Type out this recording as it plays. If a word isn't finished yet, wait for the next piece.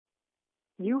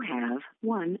You have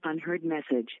one unheard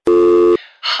message.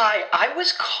 Hi, I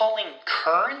was calling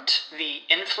Current, the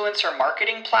influencer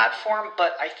marketing platform,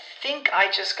 but I think I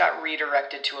just got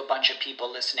redirected to a bunch of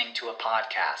people listening to a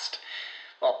podcast.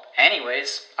 Well,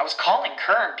 anyways, I was calling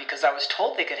Current because I was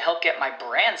told they could help get my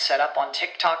brand set up on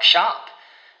TikTok Shop,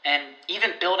 and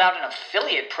even build out an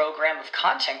affiliate program of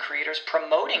content creators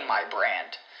promoting my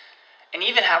brand, and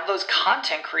even have those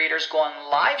content creators go on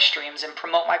live streams and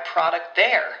promote my product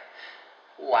there.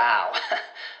 Wow,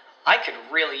 I could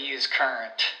really use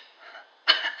Current.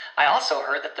 I also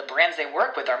heard that the brands they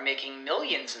work with are making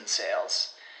millions in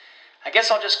sales. I guess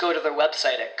I'll just go to their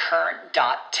website at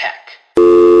current.tech.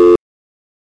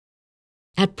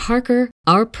 At Parker,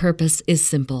 our purpose is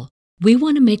simple. We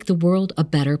want to make the world a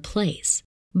better place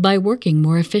by working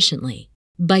more efficiently,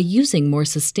 by using more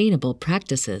sustainable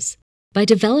practices, by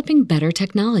developing better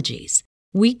technologies.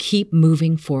 We keep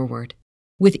moving forward.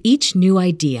 With each new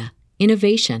idea,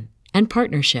 innovation, and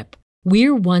partnership,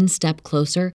 we're one step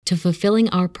closer to fulfilling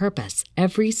our purpose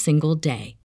every single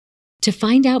day. To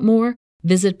find out more,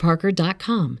 visit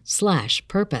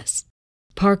parker.com/purpose.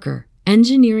 Parker,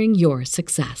 engineering your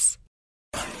success.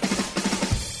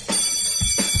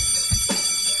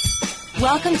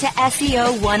 Welcome to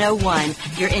SEO 101,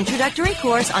 your introductory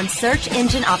course on search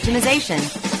engine optimization.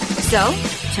 So,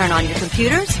 turn on your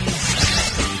computers,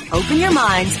 open your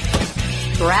minds,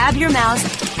 grab your mouse,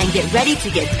 and get ready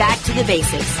to get back to the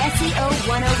basics. SEO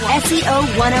 101. SEO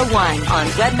 101 on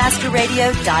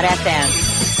webmasterradio.fm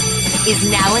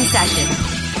is now in session.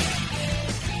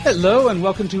 Hello and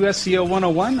welcome to SEO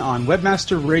 101 on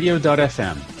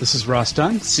webmasterradio.fm. This is Ross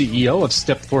Dunn, CEO of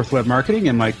Stepforth Web Marketing,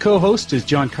 and my co-host is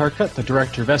John Carcutt, the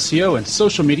Director of SEO and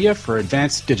Social Media for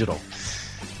Advanced Digital.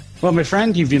 Well, my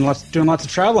friend, you've been doing lots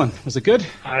of traveling. Was it good?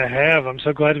 I have. I'm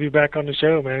so glad to be back on the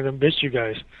show, man. I missed you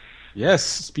guys.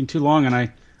 Yes, it's been too long, and I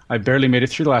barely made it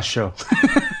through the last show.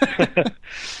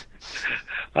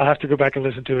 I'll have to go back and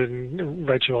listen to it and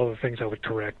write you all the things I would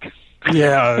correct.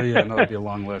 Yeah, no, that'd be a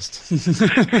long list.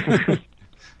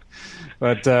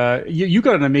 But you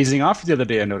got an amazing offer the other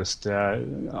day, I noticed. A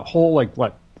whole,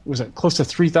 what was it, close to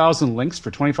 3,000 links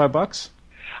for $25?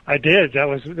 I did.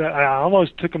 I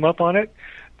almost took them up on it.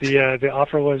 The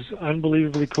offer was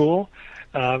unbelievably cool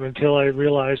until I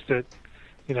realized that,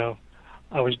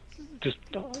 I was just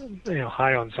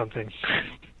high on something.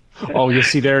 Oh, you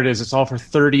see, there it is. It's all for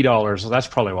 $30. So that's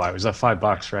probably why. It was at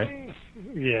 $5, right?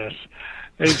 Yes.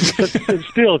 It's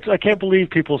still, I can't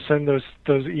believe people send those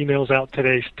emails out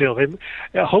today still.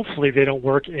 Hopefully they don't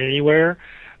work anywhere,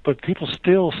 but people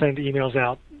still send emails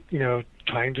out,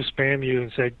 trying to spam you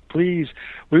and say, please,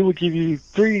 we will give you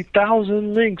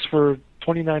 3,000 links for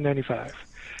 $29.95.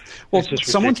 Well, it's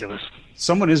just ridiculous.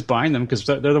 Someone is buying them because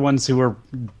they're the ones who are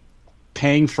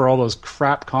paying for all those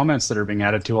crap comments that are being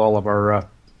added to all of our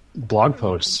blog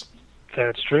posts.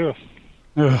 That's true.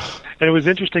 And it was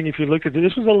interesting if you look at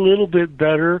this was a little bit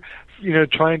better, a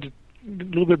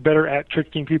little bit better at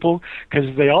tricking people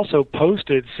because they also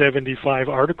posted 75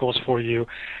 articles for you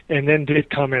and then did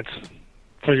comments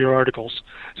for your articles.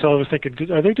 So I was thinking,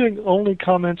 are they doing only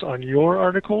comments on your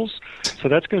articles? So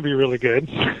that's going to be really good.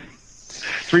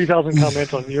 3,000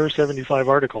 comments on your 75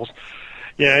 articles.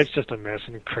 Yeah, it's just a mess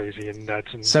and crazy and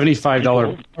nuts. And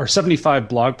 $75 or 75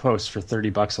 blog posts for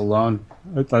 $30 alone.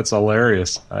 That's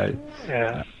hilarious.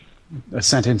 Yeah, a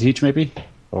sentence each, maybe,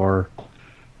 or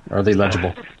are they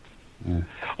legible? Yeah.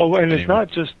 Oh, and anyway.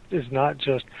 It's not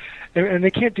just, and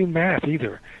they can't do math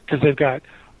either because they've got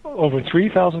over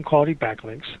 3,000 quality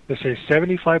backlinks. They say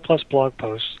 75 plus blog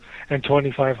posts and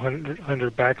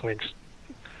 2,500 backlinks.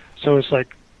 So it's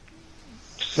like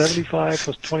 75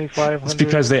 plus 2,500. It's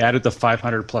because they added the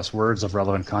 500 plus words of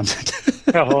relevant content.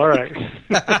 Oh, all right.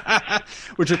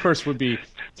 Which, of course, would be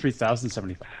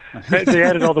 3,075. They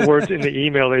added all the words in the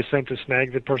email they sent to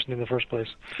snag the person in the first place.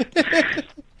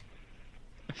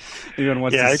 Anyone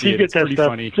wants to if see you it, get it's that pretty stuff,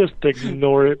 funny. Just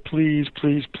ignore it. Please,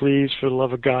 please, please, for the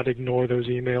love of God, ignore those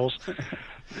emails.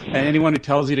 And anyone who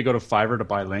tells you to go to Fiverr to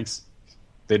buy links,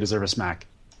 they deserve a smack.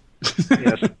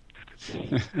 Yes.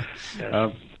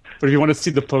 But if you want to see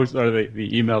the post or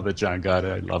the email that John got,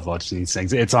 I love watching these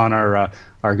things. It's on our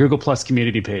Google Plus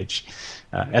community page,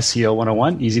 SEO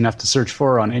 101, easy enough to search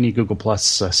for on any Google Plus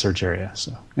search area.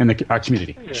 So in our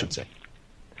community, I should say.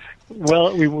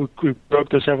 Well, we broke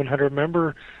the 700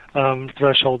 member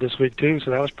threshold this week too,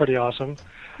 so that was pretty awesome.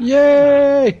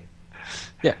 Yay!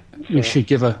 Yeah, we should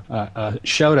give a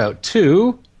shout out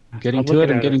to getting to it.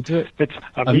 It's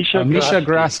Amisha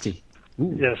Grasti.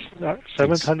 Yes,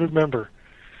 700 member.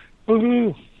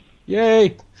 Woohoo!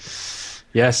 Yay!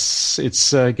 Yes,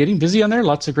 it's getting busy on there.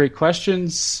 Lots of great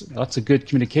questions, lots of good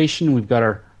communication. We've got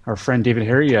our friend David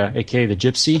Harry, a.k.a. the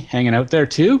Gypsy, hanging out there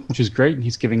too, which is great. And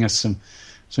he's giving us some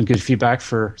good feedback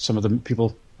for some of the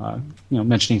people,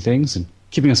 mentioning things and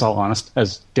keeping us all honest,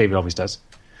 as David always does.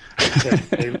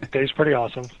 Yeah, Dave's pretty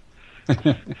awesome.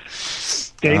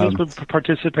 Dana's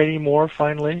participating more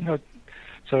finally,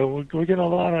 so we're getting a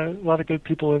lot of good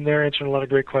people in there answering a lot of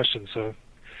great questions. So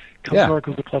come to our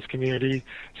Google Plus community.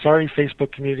 Sorry,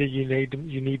 Facebook community, you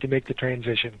need to make the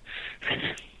transition.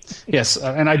 Yes,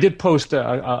 and I did post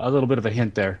a little bit of a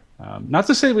hint there. Not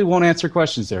to say we won't answer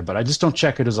questions there, but I just don't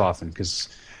check it as often because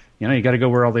you got to go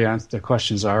where all the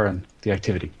questions are and the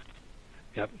activity.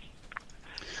 Yep.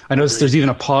 I noticed there's even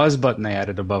a pause button they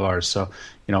added above ours, so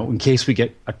in case we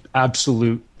get an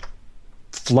absolute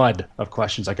flood of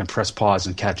questions, I can press pause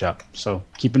and catch up. So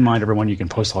keep in mind, everyone, you can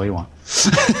post all you want.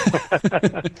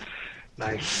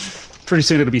 Nice. Pretty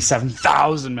soon it'll be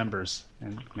 7,000 members,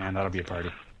 and man, that'll be a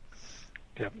party.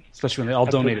 Yep. Especially when they all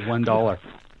donated $1.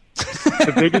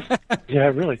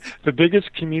 The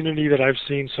biggest community that I've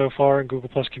seen so far in Google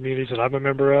Plus communities that I'm a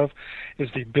member of is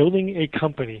the Building a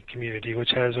Company community,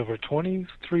 which has over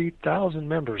 23,000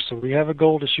 members. So we have a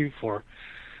goal to shoot for.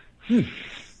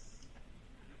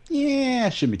 Yeah,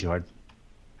 it shouldn't be too hard.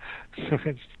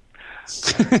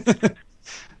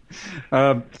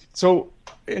 So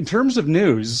in terms of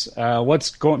news,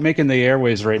 what's making the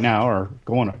airways right now, or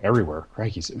going everywhere?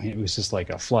 Crikey, it was just like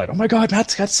a flood. Oh my God,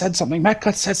 Matt Cutts said something.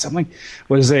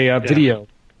 Was a video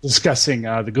discussing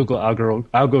the Google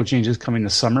algo changes coming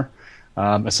this summer,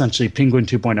 essentially Penguin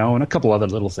 2.0 and a couple other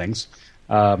little things.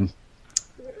 I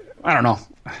don't know.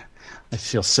 I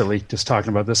feel silly just talking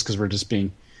about this because we're just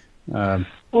being.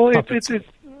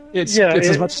 It's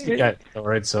as much as you get, all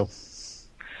right. So.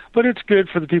 But it's good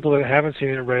for the people that haven't seen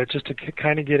it and read it just to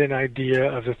kind of get an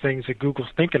idea of the things that Google's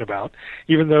thinking about,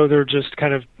 even though they're just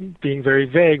kind of being very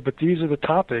vague. But these are the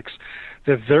topics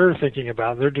that they're thinking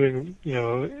about. They're doing,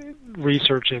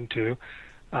 research into.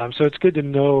 So it's good to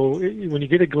know when you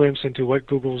get a glimpse into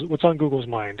what's on Google's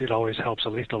mind. It always helps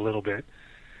at least a little bit.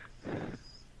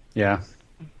 Yeah.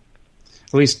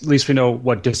 At least we know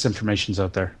what disinformation's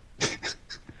out there.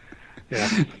 Yeah.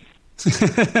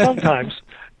 Sometimes.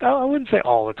 I wouldn't say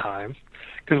all the time,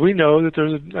 because we know that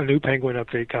there's a new Penguin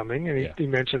update coming, and he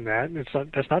mentioned that. And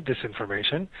that's not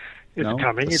disinformation. It's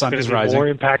coming. It's going to be more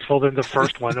impactful than the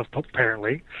first one,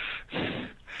 apparently.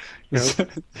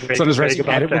 Sun is rising.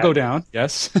 It will go down.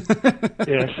 Yes.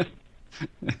 Yes.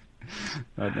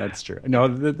 That's true.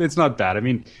 No, it's not bad. I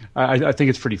mean, I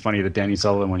think it's pretty funny that Danny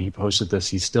Sullivan, when he posted this,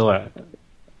 he's still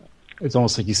it's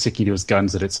almost like he's sticking to his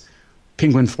guns that it's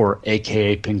Penguin 4,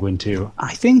 a.k.a. Penguin 2.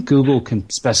 I think Google can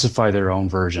specify their own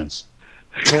versions.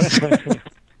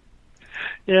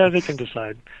 Yeah, they can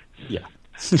decide. Yeah.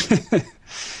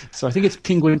 So I think it's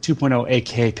Penguin 2.0,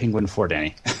 a.k.a. Penguin 4,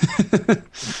 Danny.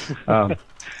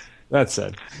 That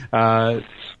said, I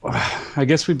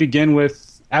guess we begin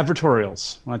with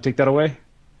advertorials. Want to take that away?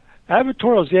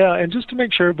 Advertorials, yeah, and just to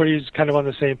make sure everybody's kind of on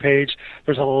the same page,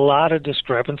 there's a lot of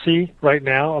discrepancy right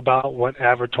now about what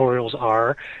advertorials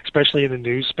are, especially in the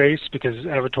news space, because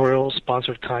advertorial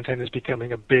sponsored content is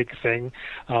becoming a big thing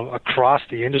across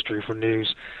the industry for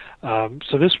news.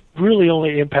 So this really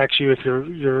only impacts you if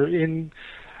you're in,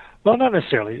 well, not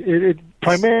necessarily. It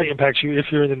primarily impacts you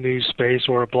if you're in the news space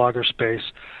or a blogger space.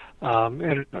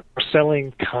 And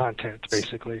selling content,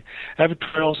 basically.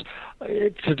 Advertorials,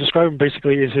 to describe them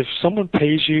basically, is if someone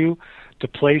pays you to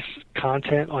place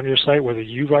content on your site, whether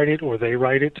you write it or they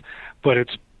write it, but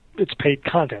it's paid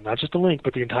content, not just a link,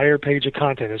 but the entire page of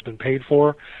content has been paid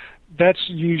for, that's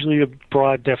usually a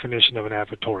broad definition of an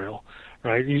advertorial.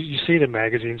 Right? You see it in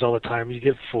magazines all the time. You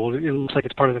get fooled. It looks like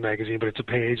it's part of the magazine, but it's a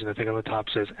page, and the thing on the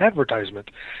top says advertisement.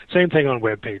 Same thing on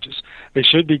web pages. They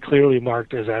should be clearly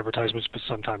marked as advertisements, but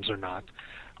sometimes they're not.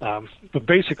 But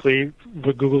basically,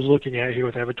 what Google's looking at here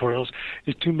with advertorials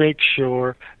is to make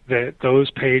sure that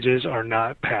those pages are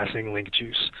not passing link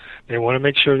juice. They want to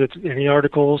make sure that any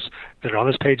articles that are on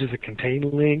those pages that contain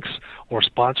links or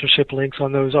sponsorship links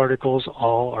on those articles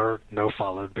all are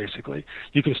no-followed, basically.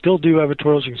 You can still do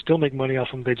advertorials. You can still make money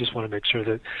off them. They just want to make sure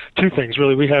that two things,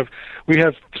 really. We have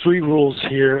 3 rules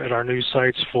here at our news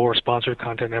sites for sponsored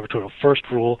content and advertorial. First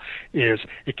rule is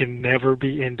it can never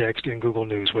be indexed in Google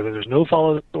News, whether there's no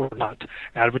follow or not.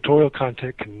 Advertorial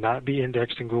content cannot be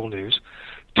indexed in Google News.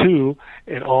 2,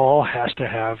 it all has to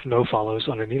have no follows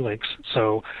on any links.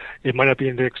 So it might not be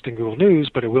indexed in Google News,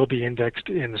 but it will be indexed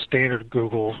in the standard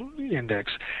Google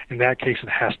index. In that case, it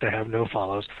has to have no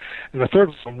follows. And the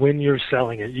third one, when you're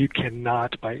selling it, you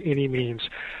cannot by any means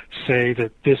say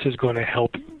that this is going to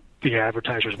help the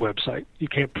advertiser's website. You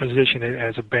can't position it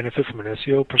as a benefit from an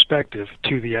SEO perspective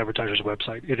to the advertiser's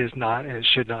website. It is not, and it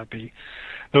should not be.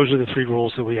 Those are the 3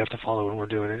 rules that we have to follow when we're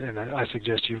doing it, and I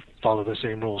suggest you follow the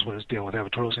same rules when it's dealing with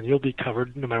advertorials, and you'll be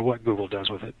covered no matter what Google does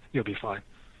with it. You'll be fine.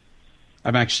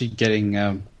 I'm actually getting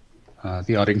the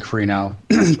odd inquiry now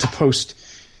to post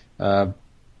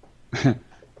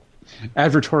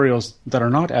advertorials that are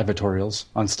not advertorials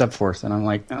on Stepforth, and I'm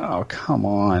like, oh, come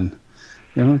on.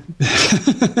 You know?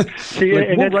 See, like,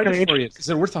 and we'll that's write kind it of for you. Is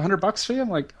it worth $100 for you? I'm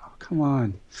like, oh, come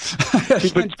on.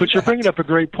 See, but you're bringing up a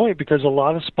great point, because a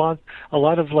lot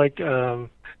of like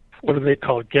what do they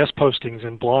call it? Guest postings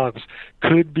and blogs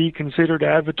could be considered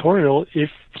advertorial if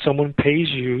someone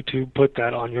pays you to put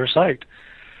that on your site.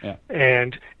 Yeah.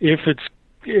 And if it's,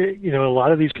 you know, a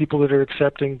lot of these people that are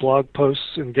accepting blog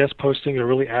posts and guest posting are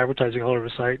really advertising all over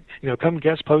the site. You know, come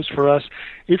guest post for us.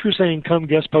 If you're saying come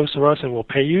guest post for us and we'll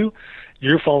pay you,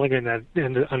 you're falling under that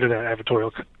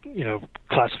advertorial, you know,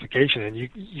 classification, and you're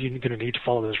going to need to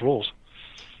follow those rules.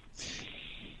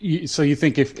 So you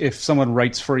think if someone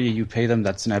writes for you, you pay them,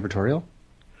 that's an advertorial?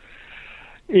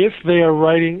 If they are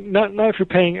writing, not if you're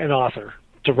paying an author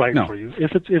to write No. for you.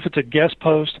 If it's a guest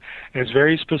post and it's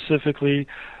very specifically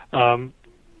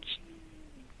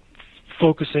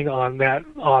focusing on that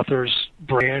author's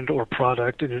brand or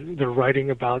product, and they're writing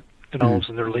about themselves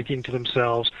and they're linking to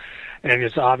themselves, and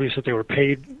it's obvious that they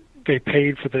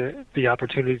paid for the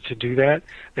opportunity to do that,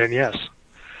 then yes.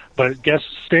 But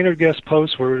standard guest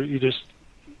posts where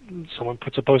someone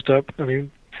puts a post up, I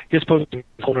mean, guest posting is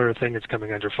a whole other thing that's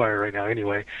coming under fire right now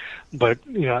anyway. But,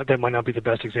 you know, that might not be the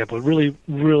best example.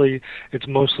 Really, it's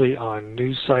mostly on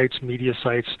news sites, media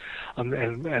sites,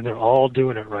 and they're all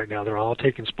doing it right now. They're all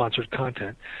taking sponsored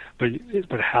content.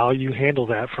 But how you handle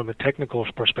that from a technical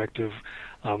perspective,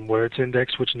 where it's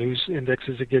indexed, which news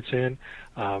indexes it gets in,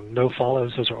 no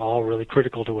follows, those are all really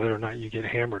critical to whether or not you get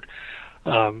hammered.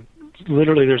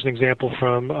 Literally, there's an example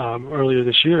from earlier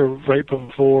this year, right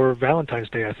before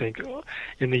Valentine's Day, I think.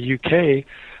 In the UK,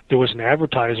 there was an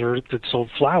advertiser that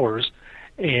sold flowers,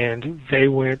 and they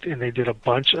went and they did a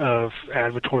bunch of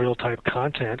advertorial-type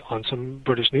content on some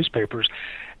British newspapers,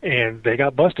 and they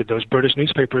got busted. Those British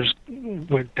newspapers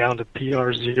went down to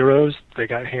PR zeros. They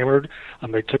got hammered.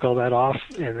 They took all that off,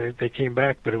 and they came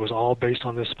back, but it was all based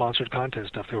on this sponsored content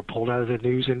stuff. They were pulled out of the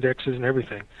news indexes and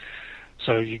everything.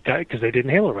 So because they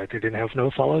didn't handle it right, they didn't have no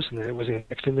follows, and it was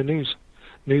indexed in the news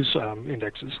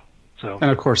indexes. So, and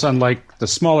of course, unlike the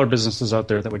smaller businesses out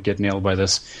there that would get nailed by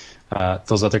this,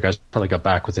 those other guys probably got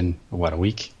back within a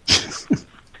week.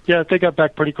 Yeah, they got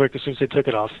back pretty quick as soon as they took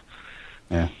it off.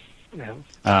 Yeah.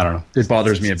 I don't know. It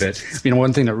bothers me a bit. You know,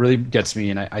 one thing that really gets me,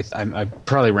 and I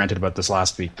probably ranted about this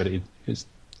last week, but it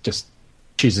just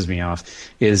cheeses me off,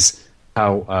 is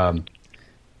how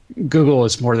Google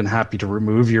is more than happy to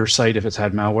remove your site if it's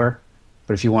had malware,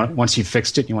 but if you once you've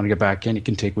fixed it, you want to get back in, it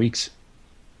can take weeks.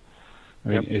 I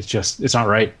mean, it's not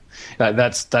right.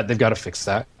 That's they've got to fix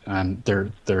that, and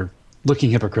they're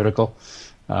looking hypocritical.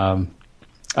 I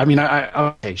mean,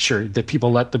 okay, sure, that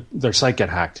people let their site get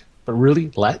hacked, but really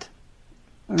let?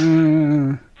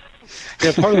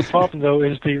 Yeah, part of the problem, though,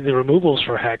 is the removals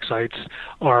for hack sites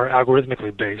are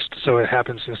algorithmically based, so it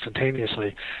happens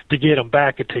instantaneously. To get them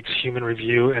back, it takes human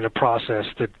review and a process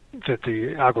that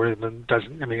the algorithm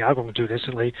doesn't. I mean, the algorithm do it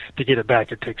instantly. To get it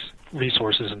back, it takes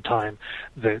resources and time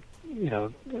that, you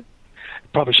know,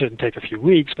 probably shouldn't take a few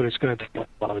weeks, but it's going to take a lot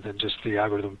longer than just the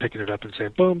algorithm picking it up and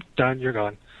saying, boom, done, you're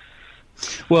gone.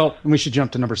 Well, we should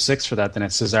jump to number 6 for that. Then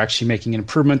it says actually making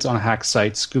improvements on hack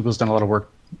sites. Google's done a lot of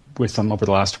work with them over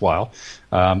the last while,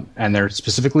 and they're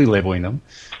specifically labeling them.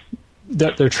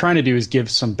 What they're trying to do is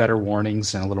give some better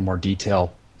warnings and a little more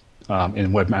detail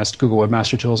in Google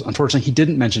Webmaster Tools. Unfortunately, he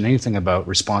didn't mention anything about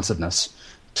responsiveness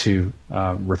to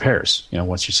repairs. You know,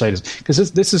 once your site is,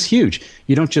 because this is huge.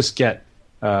 You don't just get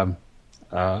a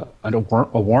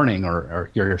warning or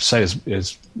your site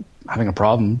is having a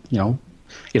problem. You know,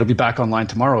 it'll be back online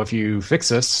tomorrow if you fix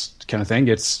this kind of thing.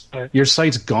 It's your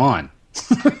site's gone.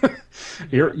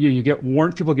 You get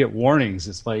warned. People get warnings.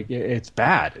 It's like it's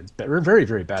bad. It's very,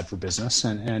 very bad for business,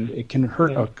 and it can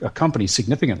hurt a company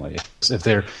significantly if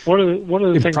they're one of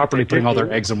the improperly putting all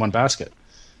their eggs in one basket.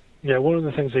 Yeah, one of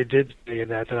the things they did in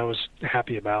that I was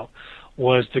happy about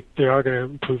was that they are going to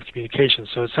improve communication.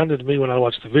 So it sounded to me when I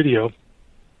watched the video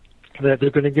that they're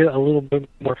going to get a little bit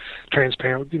more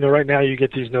transparent. You know, right now you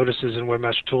get these notices in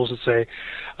Webmaster Tools that say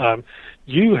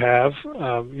you have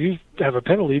a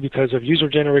penalty because of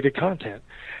user-generated content,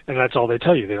 and that's all they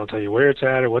tell you. They don't tell you where it's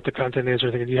at or what the content is or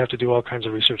anything, and you have to do all kinds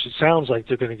of research. It sounds like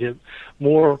they're going to get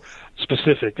more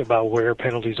specific about where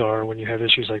penalties are when you have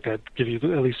issues like that, give you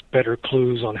at least better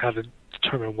clues on how to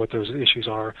determine what those issues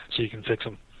are so you can fix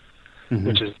them,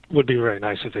 which would be very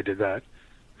nice if they did that.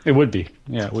 It would be.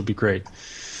 Yeah, it would be great.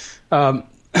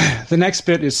 The next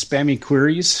bit is spammy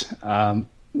queries.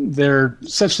 They're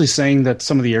essentially saying that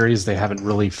some of the areas they haven't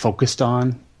really focused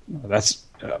on. This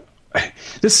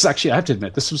is actually, I have to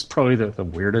admit, this was probably the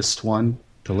weirdest one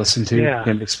to listen to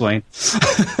him explain.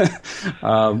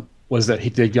 Was that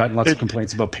they'd gotten lots of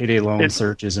complaints about payday loan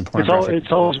searches and pornographic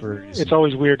queries. It's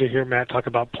always weird to hear Matt talk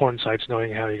about porn sites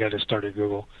knowing how he got to start at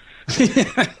Google.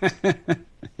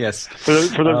 Yes. For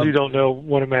those of you who don't know,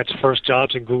 one of Matt's first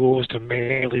jobs in Google was to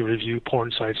manually review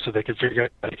porn sites so they could figure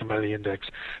out how to come out of the index.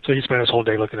 So he spent his whole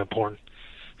day looking at porn.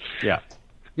 Yeah.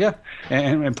 Yeah.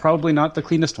 And probably not the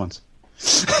cleanest ones.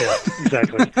 Yeah,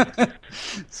 exactly.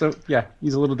 So, yeah,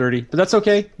 he's a little dirty. But that's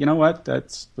okay. You know what?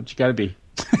 That's what you got to be.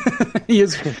 He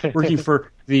is working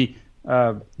for the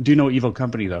Do No Evil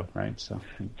company, though, right? So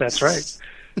that's right.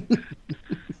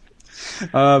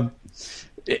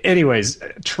 Anyways,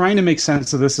 trying to make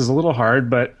sense of this is a little hard,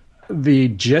 but the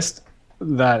gist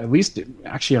that, at least,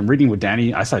 actually, I'm reading with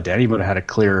Danny. I thought Danny would have had it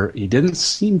clear. He didn't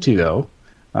seem to, though.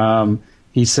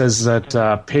 He says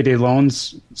that payday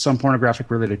loans, some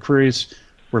pornographic-related queries,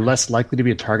 were less likely to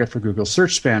be a target for Google's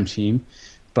search spam team,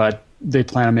 but they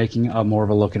plan on making more of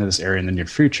a look into this area in the near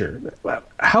future.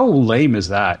 How lame is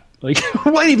that? Like,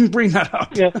 why even bring that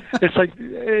up? Yeah, it's like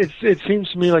it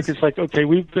seems to me like it's like, okay,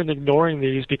 we've been ignoring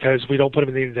these because we don't put them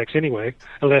in the index anyway,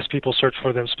 unless people search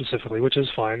for them specifically, which is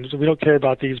fine. So we don't care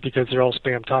about these because they're all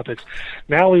spam topics.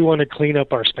 Now we want to clean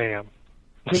up our spam.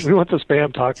 We want the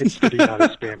spam topics to be not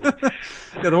as spammy.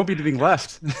 Yeah, there won't be anything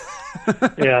left.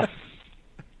 Yeah.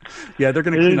 Yeah, they're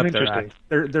going to clean up their act.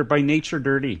 They're by nature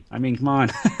dirty. I mean, come on.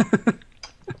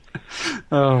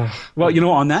 Well,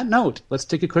 on that note, let's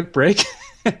take a quick break,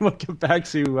 and we'll get back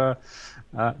to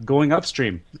going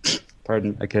upstream.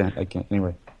 Pardon, I can't.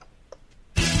 Anyway.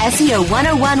 SEO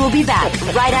 101 will be back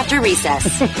right after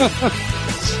recess.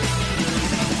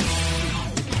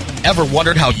 Ever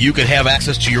wondered how you could have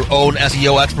access to your own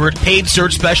SEO expert, paid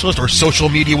search specialist, or social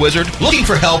media wizard? Looking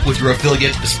for help with your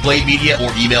affiliate, display media,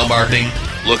 or email marketing?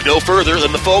 Look no further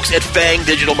than the folks at Fang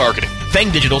Digital Marketing. Fang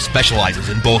Digital specializes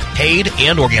in both paid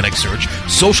and organic search,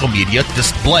 social media,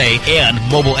 display, and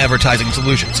mobile advertising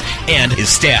solutions, and is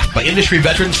staffed by industry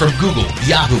veterans from Google,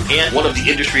 Yahoo, and one of the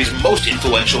industry's most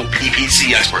influential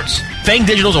PPC experts. Fang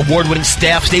Digital's award-winning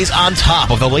staff stays on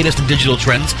top of the latest in digital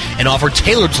trends and offer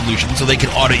tailored solutions so they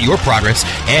can audit your progress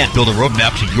and build a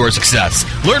roadmap to your success.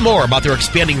 Learn more about their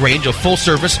expanding range of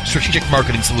full-service strategic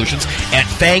marketing solutions at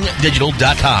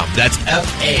fangdigital.com. That's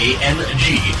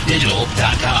F-A-N-G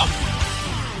digital.com.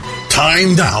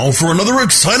 Time now for another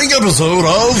exciting episode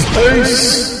of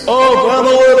Ace of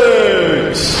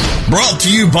Analytics. Brought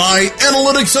to you by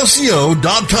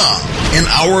AnalyticsSEO.com. In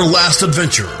our last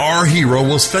adventure, our hero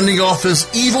was fending off his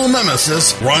evil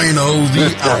nemesis, Rhino the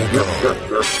Algo.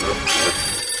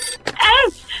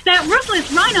 Ace! That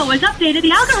ruthless Rhino has updated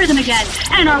the algorithm again,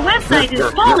 and our website is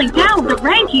falling down the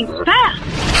rankings fast.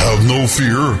 Have no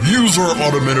fear. Use our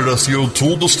automated SEO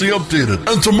tool to stay updated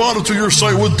and to monitor your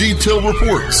site with detailed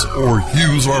reports. Or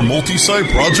use our multi-site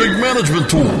project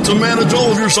management tool to manage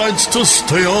all of your sites to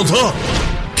stay on top.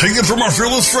 Take it from our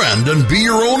fearless friend and be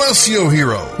your own SEO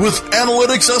hero with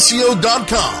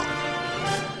AnalyticsSEO.com.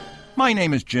 My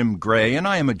name is Jim Gray, and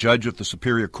I am a judge of the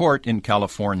Superior Court in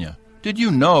California. Did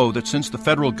you know that since the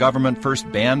federal government first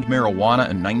banned marijuana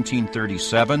in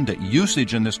 1937, that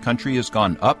usage in this country has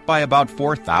gone up by about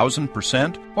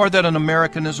 4,000%? Or that an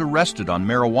American is arrested on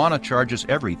marijuana charges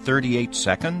every 38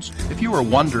 seconds? If you are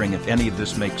wondering if any of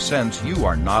this makes sense, you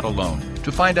are not alone.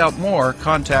 To find out more,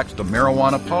 contact the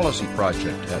Marijuana Policy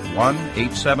Project at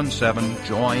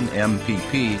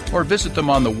 1-877-JOIN-MPP or visit them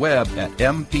on the web at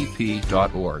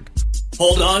mpp.org.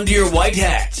 Hold on to your white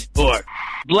hat or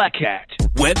black hat.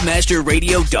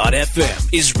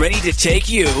 Webmasterradio.fm is ready to take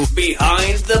you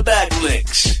behind the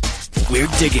backlinks. We're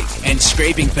digging and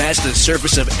scraping past the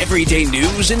surface of everyday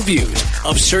news and views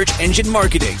of search engine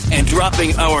marketing and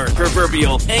dropping our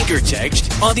proverbial anchor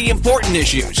text on the important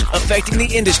issues affecting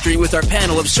the industry with our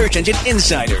panel of search engine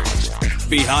insiders.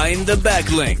 Behind the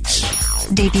backlinks.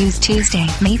 Debuts Tuesday,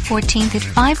 May 14th at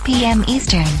 5 p.m.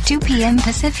 Eastern, 2 p.m.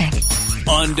 Pacific.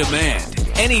 On demand,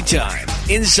 anytime,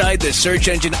 inside the Search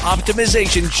Engine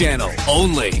Optimization channel,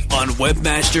 only on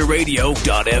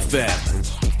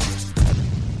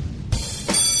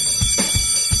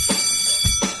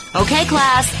WebmasterRadio.fm. Okay,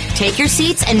 class, take your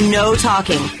seats and no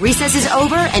talking. Recess is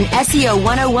over and SEO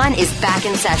 101 is back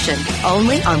in session,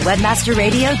 only on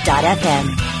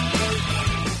WebmasterRadio.fm.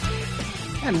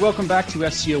 And welcome back to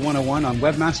SEO 101 on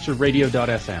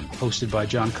WebmasterRadio.fm, hosted by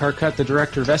John Carcutt, the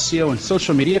Director of SEO and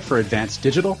Social Media for Advanced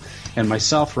Digital, and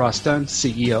myself, Ross Dunn,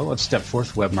 CEO of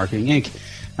Stepforth Web Marketing,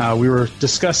 Inc. We were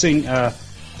discussing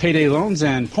payday loans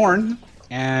and porn,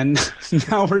 and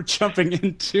now we're jumping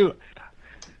into...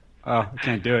 Oh, I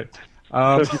can't do it.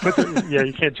 So if you put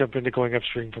you can't jump into going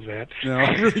upstream from that. No, I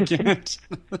really can't.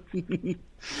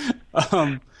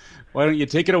 Why don't you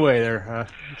take it away there,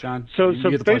 John? So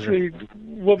basically,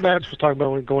 what Matt was talking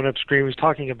about when going upstream was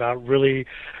talking about really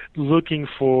looking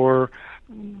for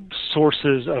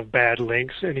sources of bad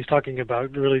links, and he's talking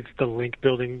about really the link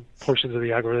building portions of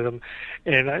the algorithm,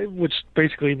 which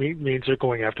basically means they're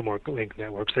going after more link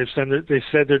networks. They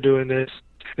said they're doing this.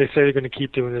 They say they're going to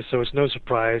keep doing this, so it's no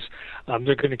surprise.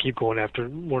 They're going to keep going after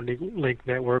more link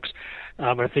networks.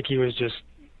 I think he was just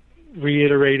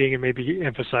reiterating and maybe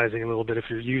emphasizing a little bit, if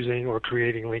you're using or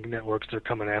creating link networks, they're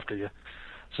coming after you.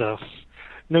 So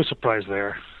no surprise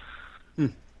there.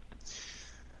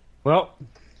 Well,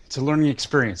 it's a learning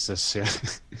experience,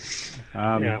 this.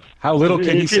 How little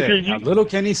can he say? How little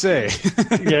can he say?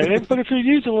 But if you're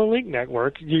using a link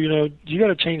network, you got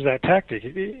to change that tactic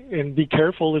and be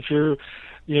careful if you're,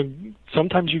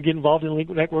 sometimes you get involved in link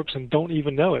networks and don't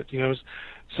even know it.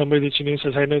 Somebody that you knew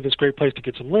says, "Hey, I know this great place to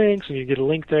get some links," and you get a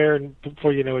link there, and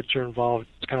before you know it, you're involved.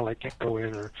 It's kind of like can't go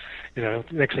in, or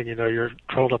next thing you know, you're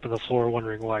curled up on the floor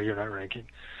wondering why you're not ranking.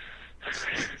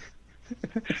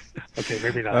 Okay,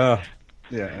 maybe not.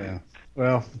 Yeah.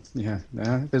 Well, yeah.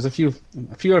 There's a few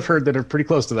I've heard that are pretty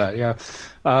close to that. Yeah.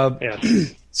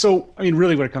 So, I mean,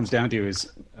 really, what it comes down to is,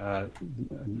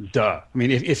 duh. I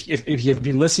mean, if you've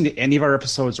been listening to any of our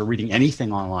episodes or reading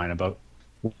anything online about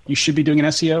what you should be doing in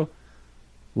SEO,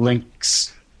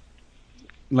 links,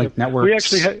 link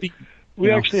networks.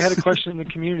 We actually had a question in the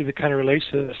community that kind of relates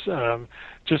to this.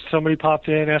 Just somebody popped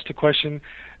in, asked a question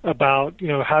about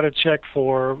how to check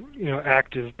for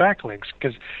active backlinks,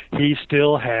 because he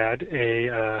still had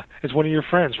it's one of your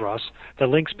friends, Ross, the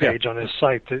links page on his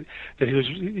site that he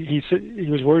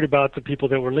was worried about the people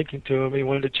that were linking to him. He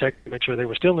wanted to check to make sure they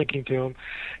were still linking to him,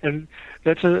 and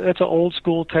that's an old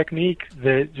school technique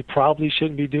that you probably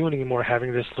shouldn't be doing anymore,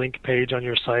 having this link page on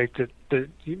your site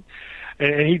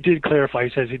and he did clarify.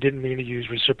 He says he didn't mean to use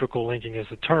reciprocal linking as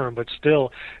the term, but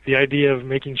still, the idea of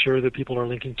making sure that people are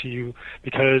linking to you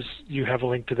because you have a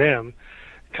link to them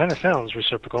kind of sounds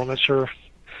reciprocal. I'm not sure,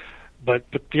 but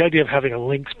the idea of having a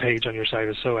links page on your site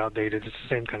is so outdated. It's the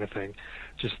same kind of thing.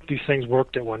 Just these things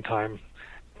worked at one time,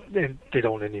 and they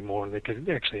don't anymore. They could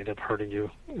actually end up hurting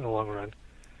you in the long run,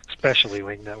 especially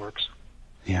link networks.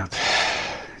 Yeah,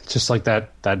 just like that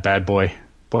bad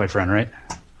boyfriend, right?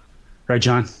 Right,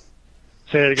 John?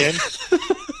 Say it again.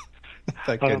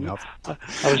 That good enough.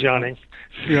 I was yawning.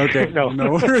 You're okay. No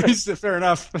worries. Fair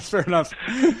enough.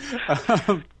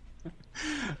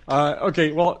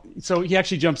 Okay, well, so he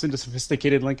actually jumps into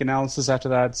sophisticated link analysis after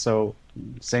that. So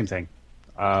same thing.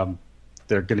 They're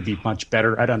going to be much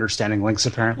better at understanding links,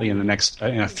 apparently, in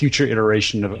a future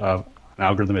iteration of an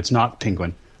algorithm. It's not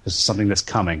Penguin. This is something that's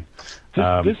coming.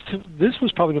 This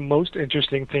was probably the most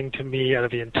interesting thing to me out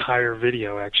of the entire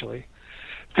video, actually.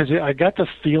 Because I got the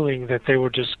feeling that they were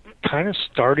just kind of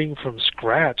starting from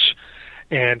scratch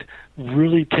and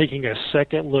really taking a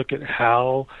second look at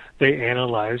how they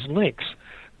analyze links.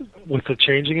 With the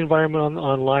changing environment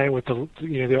online, with the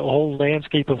whole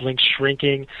landscape of links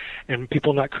shrinking, and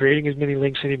people not creating as many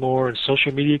links anymore, and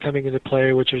social media coming into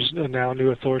play, which is now a new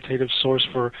authoritative source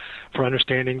for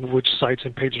understanding which sites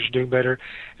and pages are doing better.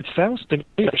 It sounds to me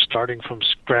they're starting from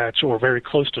scratch or very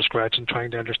close to scratch and trying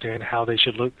to understand how they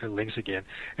should look at links again.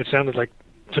 It sounded like,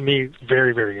 to me,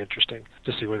 very, very interesting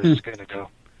to see where this is going to go.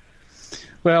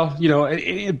 Well,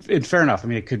 fair enough. I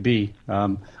mean, it could be.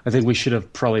 I think we should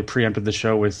have probably preempted the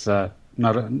show with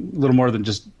not a little more than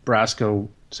just Brasco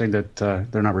saying that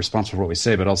they're not responsible for what we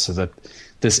say, but also that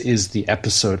this is the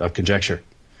episode of conjecture.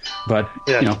 But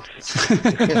it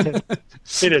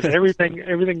is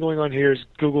everything going on here is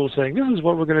Google saying this is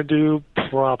what we're going to do,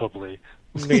 probably,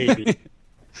 maybe.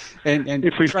 and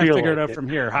if we try to figure like it out from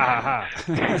here, ha ha.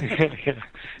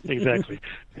 Exactly.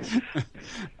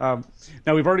 Now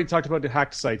we've already talked about the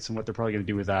hacked sites and what they're probably going to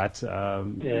do with that.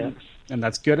 And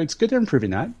that's good. It's good they're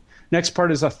improving that. Next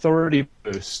part is authority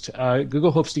boost.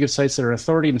 Google hopes to give sites that are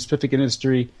authority in a specific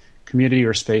industry, community,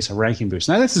 or space a ranking boost.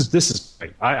 Now this is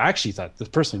great. I actually thought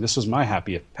personally this was my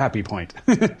happy point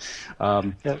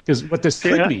because what this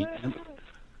could mean,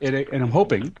 and I'm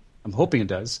hoping it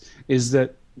does, is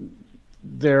that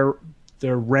they're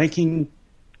ranking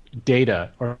data,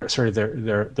 or sorry,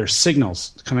 their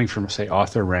signals coming from, say,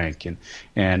 author rank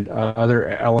and other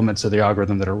elements of the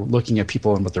algorithm that are looking at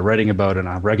people and what they're writing about and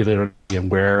how regularly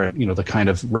and where, and, you know, the kind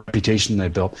of reputation they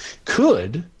built,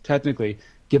 could technically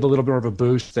give a little bit more of a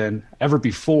boost than ever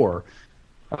before,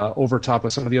 over top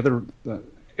of some of the other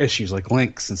issues like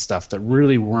links and stuff that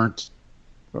really weren't,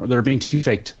 they're being too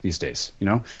faked these days, you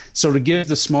know? So to give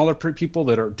the smaller people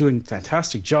that are doing a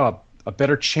fantastic job a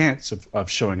better chance of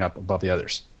showing up above the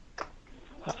others.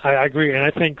 I agree, and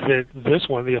I think that this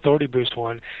one, the Authority Boost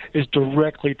one, is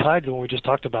directly tied to what we just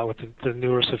talked about with the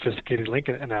newer sophisticated link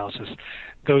analysis.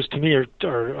 Those, to me,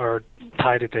 are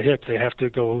tied at the hip. They have to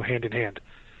go hand in hand.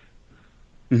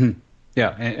 Mm-hmm.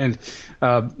 Yeah, and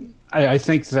I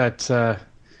think that,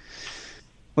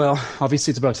 well,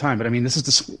 obviously it's about time, but I mean, this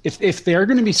is if they're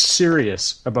going to be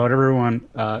serious about everyone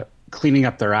cleaning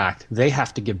up their act, they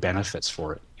have to give benefits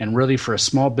for it. And really, for a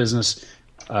small business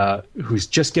who's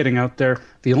just getting out there,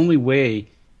 the only way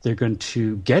they're going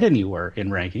to get anywhere in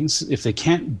rankings, if they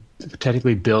can't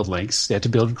technically build links, they have to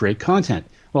build great content.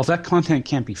 Well, if that content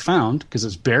can't be found because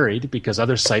it's buried, because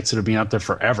other sites that have been out there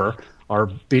forever are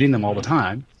beating them all the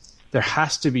time, there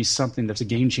has to be something that's a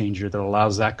game changer that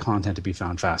allows that content to be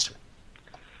found faster.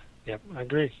 Yep, I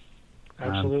agree.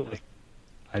 Absolutely.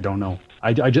 I don't know.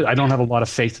 I don't have a lot of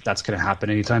faith that that's going to happen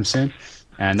anytime soon,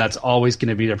 and that's always going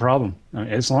to be the problem. I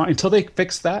mean, until they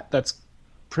fix that, that's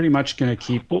pretty much going to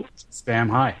keep spam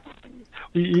high.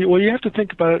 Well, you have to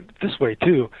think about it this way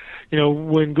too. You know,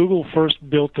 when Google first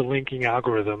built the linking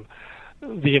algorithm,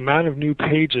 the amount of new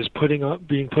pages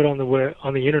being put on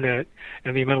the internet,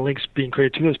 and the amount of links being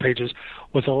created to those pages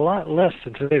was a lot less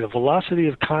than today. The velocity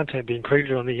of content being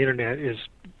created on the internet is,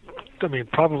 I mean,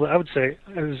 probably, I would say,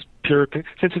 is pure,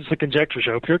 since it's a conjecture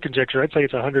show, pure conjecture, I'd say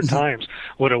it's 100 times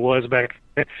what it was back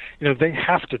then. You know, they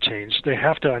have to change. They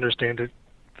have to understand that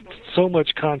so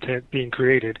much content being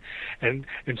created and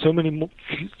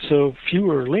so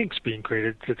fewer links being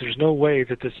created that there's no way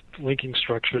that this linking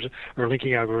structure or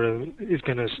linking algorithm is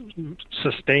going to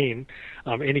sustain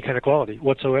any kind of quality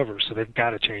whatsoever. So they've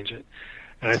got to change it.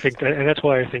 And I think that, and that's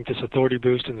why I think this Authority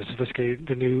Boost and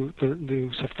the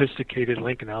new sophisticated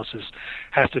link analysis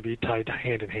has to be tied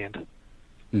hand in hand.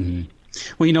 Mm-hmm.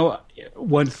 Well, you know,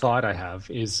 one thought I have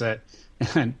is that,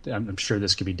 and I'm sure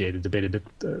this could be debated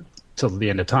till the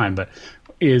end of time, but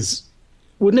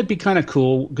wouldn't it be kind of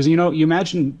cool? Because, you know, you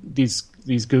imagine these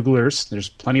Googlers, there's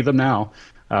plenty of them now,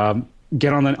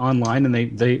 get online and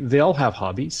they all have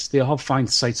hobbies. They all find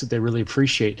sites that they really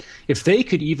appreciate. If they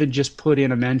could even just put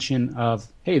in a mention of,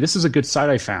 hey, this is a good site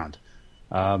I found,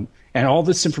 and all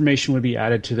this information would be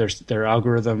added to their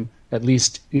algorithm, at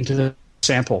least into the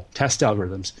sample test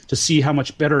algorithms, to see how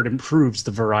much better it improves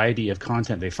the variety of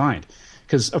content they find.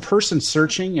 Because a person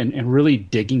searching and really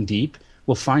digging deep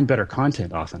will find better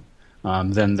content often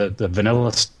than the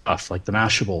vanilla stuff like the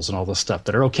Mashables and all this stuff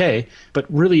that are okay, but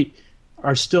really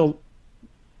are still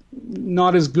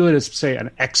not as good as, say, an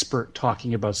expert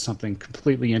talking about something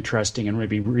completely interesting and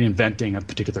maybe reinventing a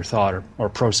particular thought or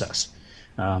process.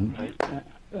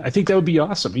 I think that would be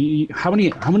awesome. How many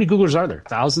Googlers are there?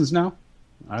 Thousands now?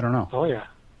 I don't know. Oh, yeah.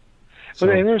 But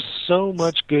and there's so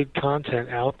much good content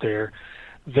out there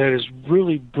that is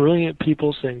really brilliant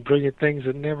people saying brilliant things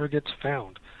that never gets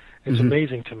found. It's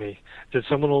amazing to me that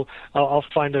I'll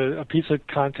find a piece of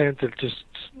content that just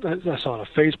I saw on a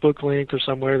Facebook link or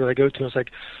somewhere that I go to, and it's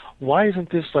like, why isn't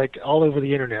this like all over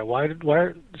the internet? Why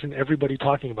isn't everybody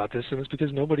talking about this? And it's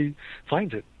because nobody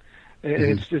finds it.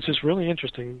 And it's just really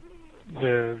interesting.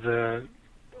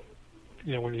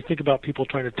 You know, when you think about people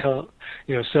trying to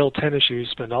sell tennis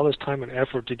shoes, spend all this time and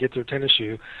effort to get their tennis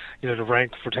shoe, you know, to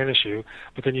rank for tennis shoe,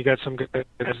 but then you got some guy that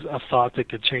has a thought that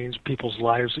could change people's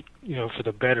lives, you know, for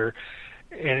the better,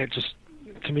 and it just,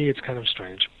 to me, it's kind of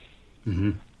strange.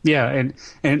 Mm-hmm. Yeah,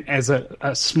 and as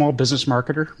a small business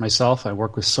marketer myself, I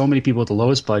work with so many people with the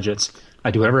lowest budgets.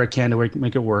 I do whatever I can to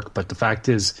make it work, but the fact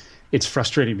is, it's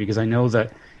frustrating because I know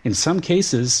that in some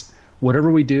cases,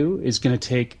 whatever we do is going to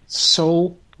take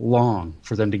so long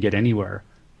for them to get anywhere.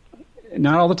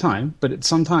 Not all the time, but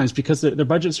sometimes, because their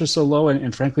budgets are so low,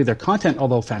 and frankly their content,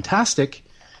 although fantastic,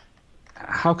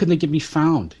 how can they be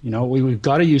found? You know, we've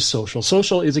got to use social.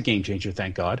 Social is a game changer,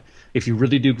 thank God. If you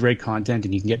really do great content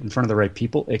and you can get in front of the right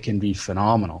people, it can be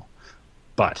phenomenal.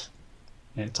 But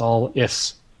it's all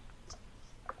ifs.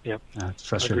 Yep. It's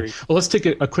frustrating. Agreed. Well, let's take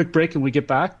a quick break, and we get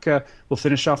back. We'll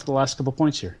finish off the last couple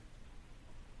points here.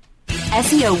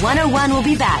 SEO 101 will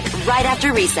be back right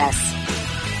after recess.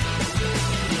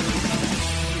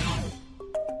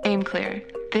 Aim clear.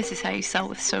 This is how you sell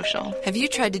with social. Have you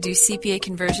tried to do CPA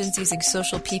conversions using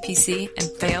social PPC and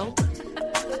failed?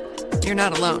 You're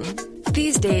not alone.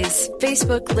 These days,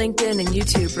 Facebook, LinkedIn, and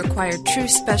YouTube require true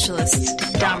specialists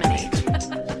to dominate.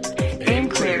 Aim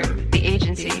Clear, the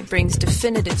agency, brings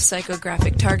definitive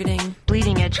psychographic targeting,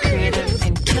 bleeding edge creative,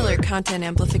 and killer content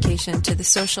amplification to the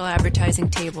social advertising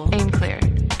table. Aim Clear,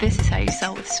 this is how you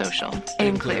sell with social.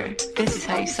 Aim Clear, this is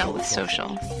how you sell with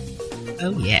social.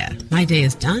 Oh yeah, my day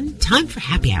is done. Time for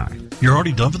happy hour. You're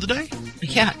already done for the day?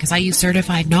 Yeah, because I use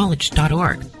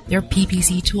CertifiedKnowledge.org. Their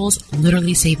PPC tools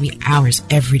literally save me hours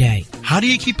every day. How do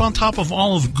you keep on top of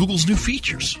all of Google's new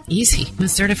features? Easy.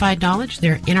 With Certified Knowledge,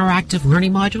 their interactive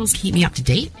learning modules keep me up to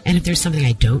date. And if there's something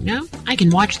I don't know, I can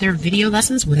watch their video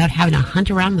lessons without having to hunt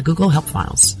around the Google Help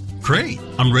files. Great.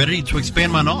 I'm ready to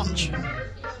expand my knowledge.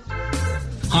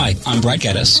 Hi, I'm Brett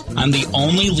Geddes. I'm the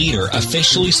only leader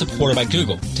officially supported by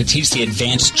Google to teach the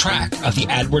advanced track of the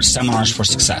AdWords Seminars for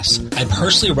Success. I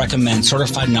personally recommend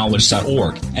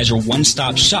CertifiedKnowledge.org as your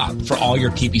one-stop shop for all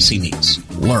your PPC needs.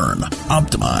 Learn,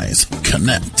 optimize,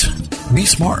 connect. Be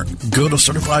smart. Go to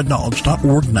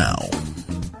CertifiedKnowledge.org now.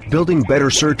 Building better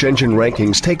search engine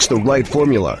rankings takes the right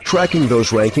formula. Tracking those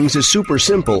rankings is super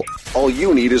simple. All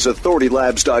you need is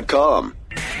AuthorityLabs.com.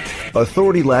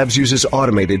 Authority Labs uses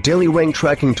automated daily rank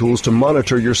tracking tools to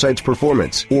monitor your site's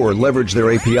performance or leverage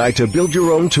their API to build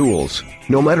your own tools.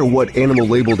 No matter what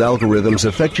animal-labeled algorithms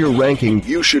affect your ranking,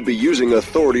 you should be using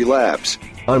Authority Labs.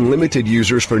 Unlimited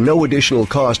users for no additional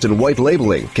cost and white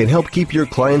labeling can help keep your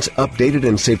clients updated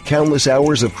and save countless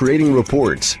hours of creating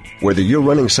reports. Whether you're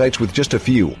running sites with just a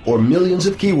few or millions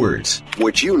of keywords,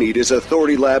 what you need is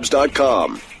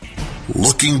AuthorityLabs.com.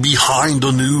 Looking behind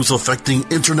the news affecting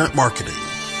internet marketing.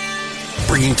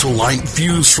 Bringing to light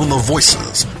views from the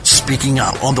voices, speaking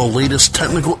out on the latest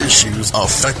technical issues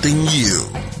affecting you.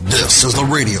 This is the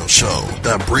radio show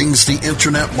that brings the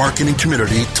internet marketing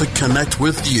community to connect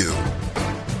with you.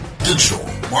 Digital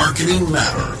Marketing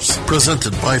Matters,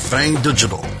 presented by Fang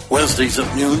Digital. Wednesdays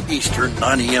at noon Eastern,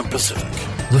 9 a.m. Pacific.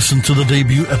 Listen to the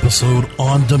debut episode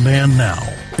on demand now,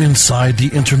 inside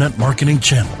the Internet Marketing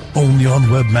Channel, only on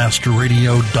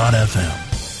WebmasterRadio.fm.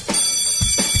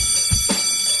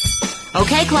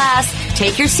 Okay, class,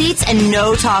 take your seats and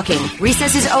no talking.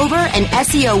 Recess is over and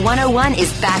SEO 101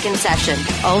 is back in session,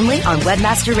 only on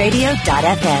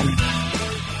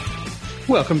WebmasterRadio.fm.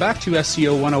 Welcome back to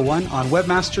SEO 101 on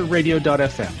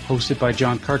WebmasterRadio.fm, hosted by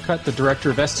John Carcutt, the Director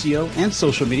of SEO and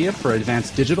Social Media for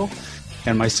Advanced Digital,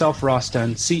 and myself, Ross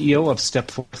Dunn, CEO of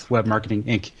Stepforth Web Marketing,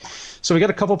 Inc. So we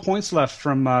got a couple points left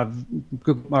from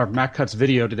Matt Cutts'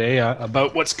 video today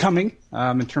about what's coming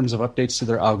in terms of updates to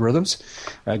their algorithms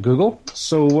at Google.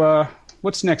 So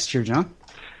what's next here, John?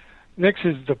 Next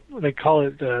is they call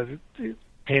it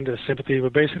Panda Sympathy,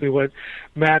 but basically what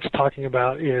Matt's talking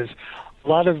about is a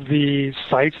lot of the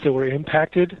sites that were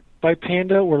impacted by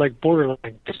Panda were like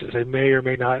borderline cases. They may or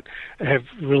may not have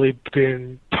really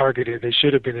been targeted. They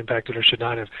should have been impacted or should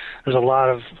not have. There's a lot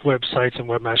of websites and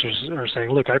webmasters are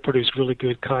saying, look, I produced really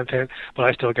good content, but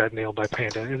I still got nailed by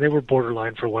Panda. And they were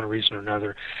borderline for one reason or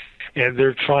another. And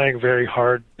they're trying very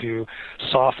hard to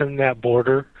soften that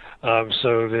border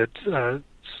so that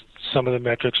some of the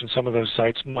metrics and some of those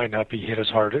sites might not be hit as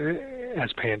hard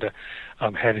as Panda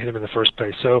had hit them in the first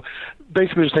place. So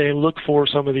basically they're saying look for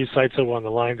some of these sites that were on the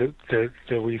line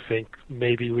that we think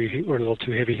maybe we were a little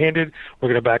too heavy-handed. We're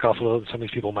going to back off a little. Some of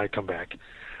these people might come back.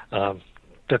 That's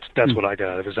what I got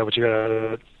out of it. Is that what you got out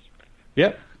of it?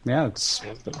 Yep. Yeah, it's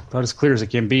about as clear as it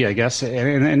can be, I guess.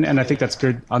 And I think that's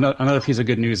good. Another piece of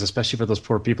good news, especially for those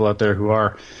poor people out there who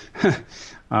are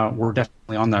we're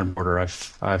definitely on that border.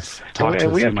 I've talked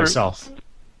to a few myself.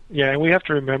 Yeah, and we have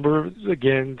to remember,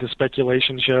 again, the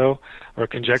speculation show or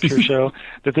conjecture show,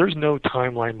 that there's no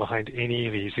timeline behind any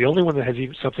of these. The only one that has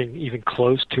something even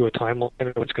close to a timeline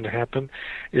of what's going to happen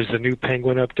is the new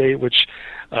Penguin update, which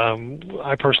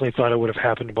I personally thought it would have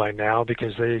happened by now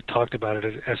because they talked about it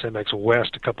at SMX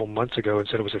West a couple months ago and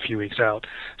said it was a few weeks out.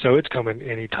 So it's coming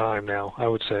any time now, I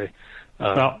would say.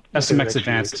 Well, SMX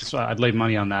Advanced, so I'd lay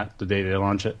money on that the day they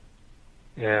launch it.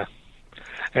 Yeah.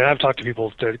 And I've talked to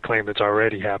people that claim it's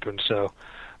already happened. So,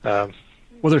 well,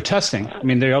 they're testing. I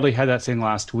mean, they already had that thing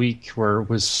last week where it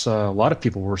was a lot of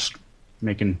people were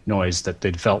making noise that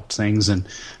they'd felt things, and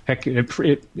heck,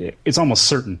 it's almost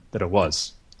certain that it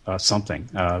was something.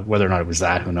 Whether or not it was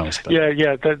that, who knows? But.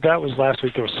 Yeah, that was last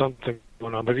week. There was something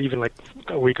going on, but even like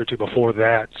a week or two before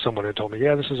that, someone had told me,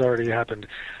 "Yeah, this has already happened."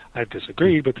 I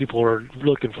disagreed, but people were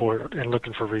looking for it and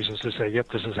looking for reasons to say, "Yep,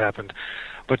 this has happened."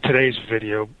 But today's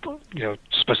video,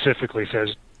 specifically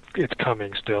says it's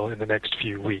coming still in the next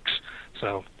few weeks.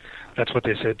 So that's what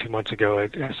they said 2 months ago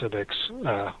at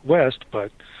SMX West.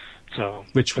 But so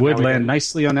which would land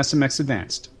nicely on SMX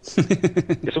Advanced.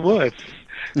 Yes, it would.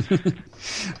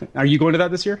 Are you going to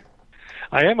that this year?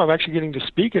 I am. I'm actually getting to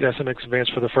speak at SMX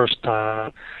Advanced for the first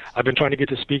time. I've been trying to get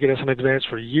to speak at SMX Advanced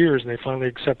for years, and they finally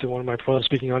accepted one of my proposals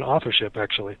speaking on authorship,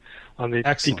 actually, on the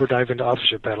Excellent. deeper dive into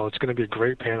authorship panel. It's going to be a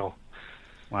great panel.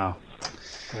 Wow.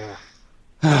 Yeah.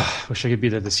 Wish I could be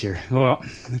there this year. Well,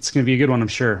 it's going to be a good one, I'm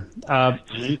sure.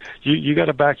 You got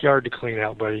a backyard to clean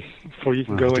out, buddy, before you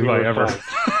can go anywhere. Do I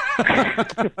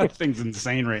ever? That thing's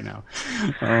insane right now.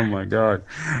 Oh, my God.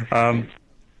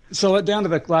 So down to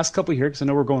the last couple here, because I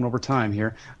know we're going over time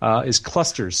here, is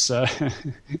clusters.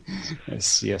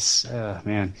 Yes,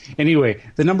 man. Anyway,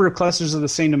 the number of clusters of the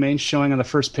same domain showing on the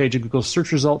first page of Google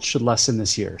search results should lessen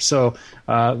this year. So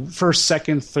first,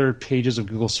 second, third pages of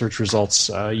Google search results,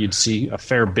 you'd see a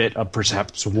fair bit of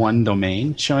perhaps one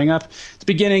domain showing up. At the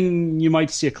beginning, you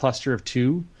might see a cluster of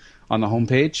 2 on the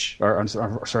homepage,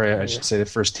 sorry, I should say the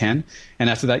first 10. And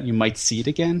after that, you might see it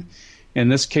again. In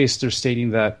this case, they're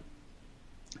stating that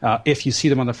if you see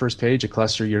them on the first page, a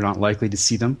cluster, you're not likely to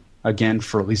see them again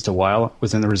for at least a while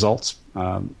within the results,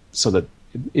 so that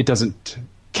it doesn't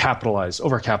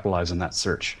overcapitalize on that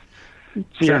search.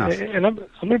 And I'm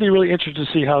going to be really interested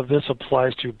to see how this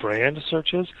applies to brand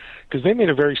searches, because they made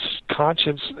a very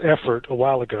conscious effort a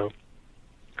while ago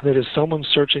that if someone's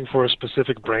searching for a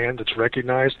specific brand that's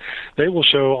recognized, they will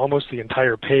show almost the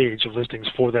entire page of listings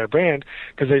for that brand,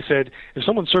 because they said, if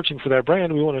someone's searching for that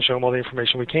brand, we want to show them all the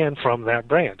information we can from that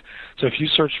brand. So if you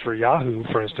search for Yahoo,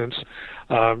 for instance,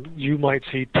 you might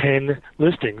see 10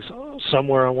 listings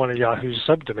somewhere on one of Yahoo's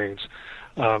subdomains.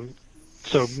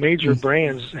 So major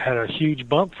brands had a huge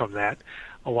bump from that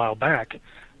a while back.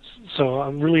 So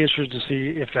I'm really interested to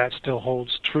see if that still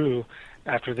holds true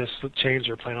after this change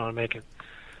they're planning on making.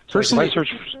 Personally,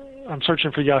 I'm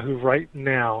searching for Yahoo right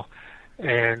now,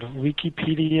 and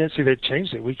Wikipedia, see, they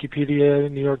changed it. Wikipedia,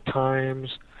 New York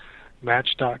Times,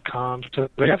 Match.com. So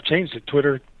they have changed it.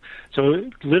 Twitter. So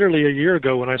literally a year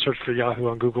ago when I searched for Yahoo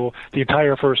on Google, the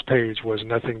entire first page was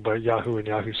nothing but Yahoo and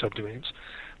Yahoo subdomains.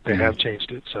 They have changed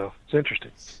it, so it's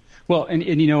interesting. Well, and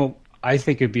you know, I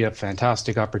think it'd be a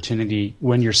fantastic opportunity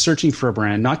when you're searching for a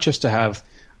brand, not just to have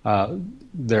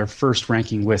their first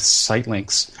ranking with site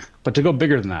links, but to go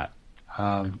bigger than that.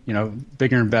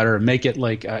 Bigger and better, make it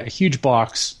like a huge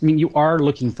box. I mean, you are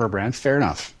looking for a brand, fair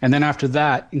enough. And then after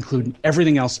that, include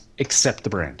everything else except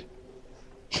the brand.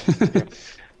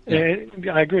 And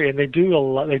I agree, and they do a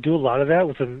lot. They do a lot of that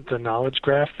with the knowledge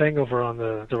graph thing over on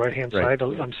the right-hand side.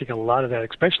 I'm seeing a lot of that,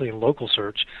 especially in local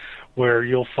search, where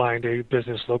you'll find a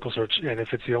business local search, and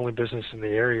if it's the only business in the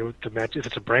area to match, if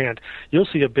it's a brand, you'll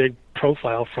see a big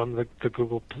profile from the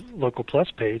Google Local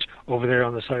Plus page over there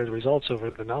on the side of the results over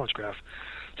the knowledge graph.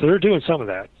 So they're doing some of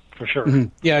that for sure. Mm-hmm.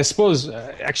 Yeah, I suppose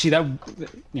actually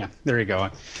there you go.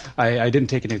 I didn't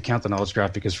take into account the knowledge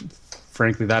graph because,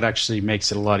 frankly, that actually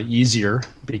makes it a lot easier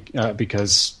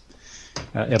because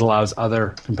it allows other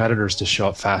competitors to show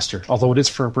up faster. Although it is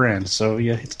for a brand, so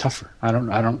yeah, it's tougher. I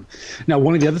don't. Now,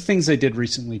 one of the other things they did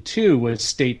recently too was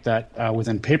state that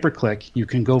within pay-per-click, you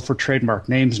can go for trademark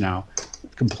names now,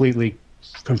 completely.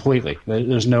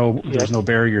 There's no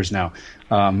barriers now.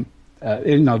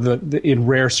 In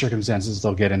rare circumstances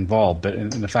they'll get involved,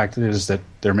 but the fact is that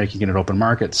they're making it an open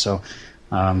market. So.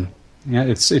 Yeah,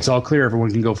 it's all clear. Everyone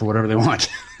can go for whatever they want.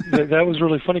 That was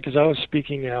really funny because I was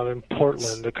speaking out in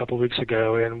Portland a couple of weeks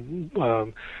ago, and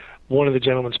one of the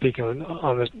gentlemen speaking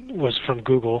on this was from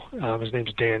Google. His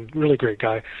name's Dan, really great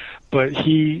guy. But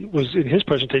he was in his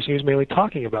presentation, he was mainly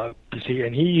talking about PC,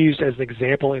 and he used as an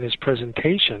example in his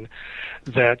presentation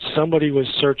that somebody was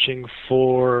searching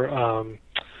for.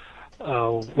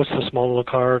 What's the small little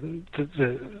car?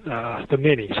 The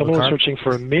Mini. Someone was searching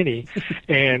for a Mini,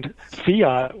 and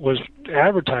Fiat was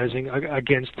advertising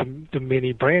against the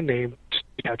Mini brand name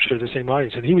to capture the same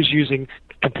audience. And he was using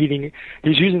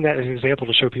that as an example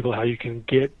to show people how you can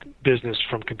get business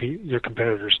from your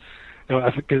competitors.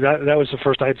 I think that was the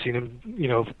first I'd seen him,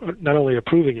 not only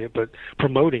approving it but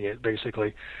promoting it. Basically,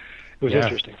 it was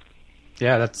interesting.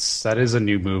 Yeah, that is a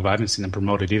new move. I haven't seen them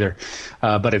promote it either,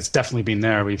 but it's definitely been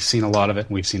there. We've seen a lot of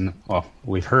it, and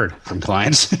we've heard from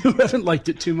clients who haven't liked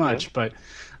it too much. But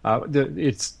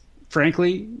it's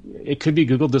frankly, it could be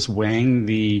Google just weighing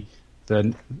the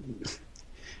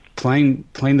playing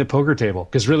the poker table,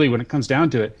 because really, when it comes down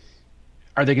to it,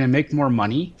 are they going to make more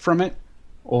money from it,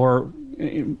 or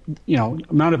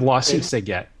amount of lawsuits they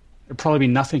get? It'll probably be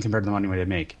nothing compared to the money they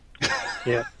make.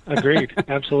 Yeah, agreed,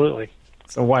 absolutely.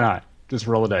 So why not? Just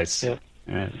roll the dice. Yeah.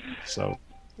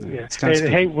 It's kind of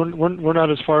hey, we're not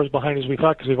as far behind as we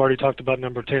thought, because we've already talked about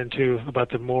number 10 too, about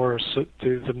the more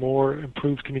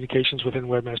improved communications within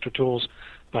Webmaster Tools,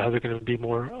 about how they're going to be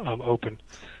more open.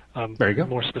 There you go.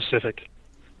 More specific.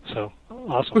 So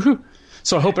awesome. Woohoo.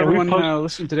 So I hope everyone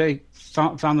listening today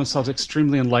found themselves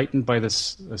extremely enlightened by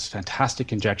this fantastic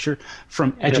conjecture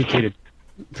from educated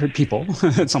people,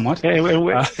 somewhat.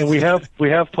 And we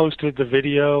have posted the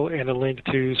video and a link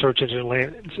to search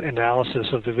engine analysis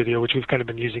of the video, which we've kind of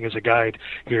been using as a guide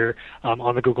here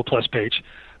on the Google Plus page.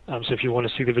 So if you want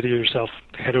to see the video yourself,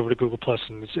 head over to Google Plus,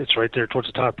 and it's right there towards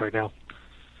the top right now.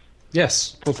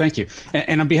 Yes. Well, thank you.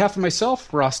 And on behalf of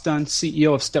myself, Ross Dunn,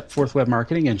 CEO of Stepforth Web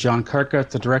Marketing, and John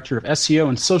Carcutt, the Director of SEO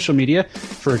and Social Media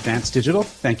for Advanced Digital,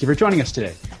 thank you for joining us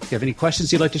today. If you have any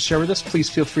questions you'd like to share with us, please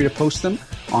feel free to post them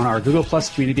on our Google Plus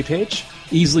community page,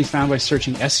 easily found by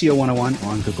searching SEO 101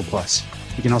 on Google Plus.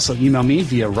 You can also email me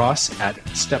via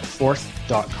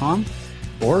ross@stepforth.com,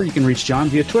 or you can reach John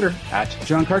via Twitter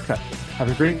 @JohnCarcutt. Have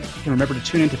a great week, and remember to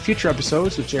tune in to future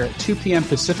episodes, which air at 2 p.m.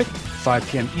 Pacific, 5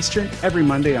 p.m. Eastern, every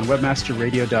Monday on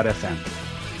webmasterradio.fm.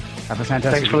 Have a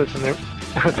fantastic week.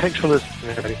 Thanks for listening,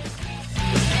 everybody.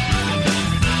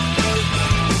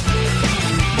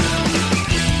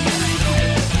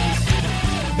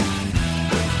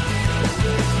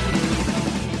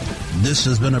 This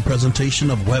has been a presentation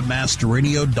of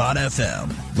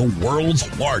webmasterradio.fm, the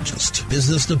world's largest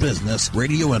business-to-business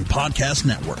radio and podcast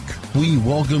network. We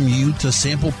welcome you to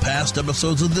sample past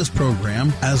episodes of this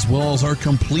program, as well as our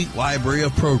complete library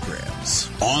of programs,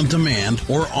 on demand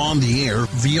or on the air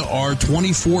via our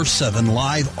 24/7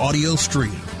 live audio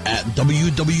stream at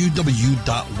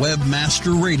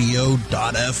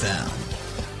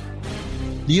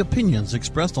www.webmasterradio.fm. The opinions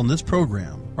expressed on this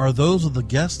program are those of the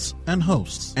guests and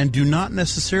hosts and do not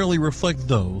necessarily reflect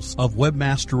those of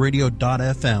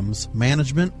webmasterradio.fm's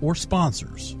management or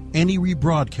sponsors. Any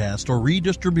rebroadcast or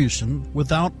redistribution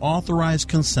without authorized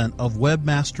consent of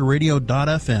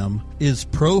webmasterradio.fm is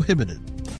prohibited.